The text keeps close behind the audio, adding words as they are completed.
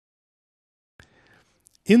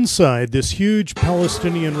Inside this huge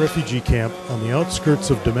Palestinian refugee camp on the outskirts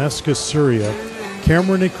of Damascus, Syria,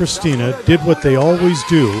 Cameron and Kristina did what they always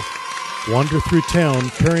do, wander through town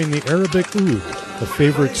carrying the Arabic oud, a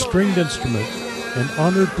favorite stringed instrument, an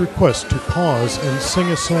honored request to pause and sing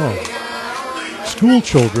a song. School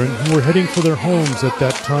children who were heading for their homes at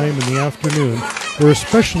that time in the afternoon were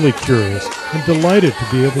especially curious and delighted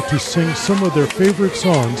to be able to sing some of their favorite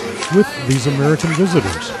songs with these American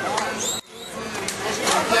visitors.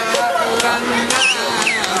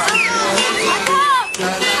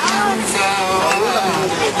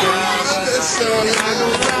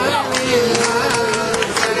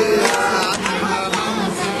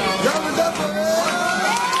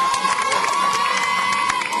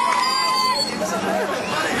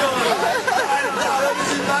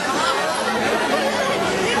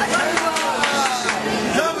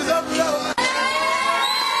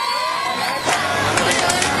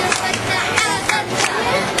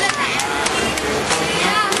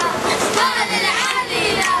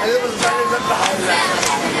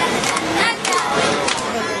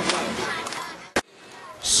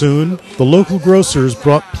 Soon, the local grocers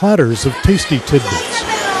brought platters of tasty tidbits.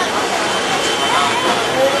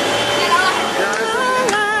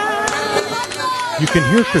 You can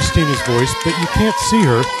hear Kristina's voice, but you can't see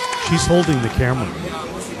her. She's holding the camera.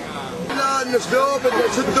 He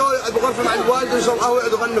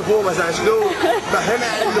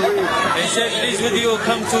said this video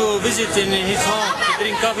come to visit in his home to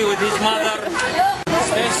drink coffee with his mother.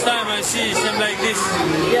 First time I see him like this.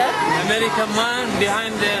 Yeah? American man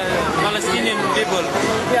behind the Palestinian people.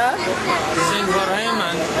 Yeah? Sing for him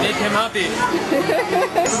and make him happy.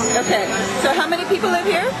 Okay, so how many people live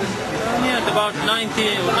here? Yeah, about 90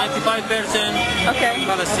 or 95% Okay.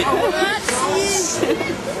 Palestinian.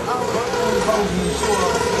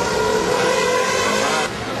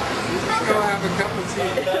 Go have a cup of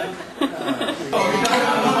tea.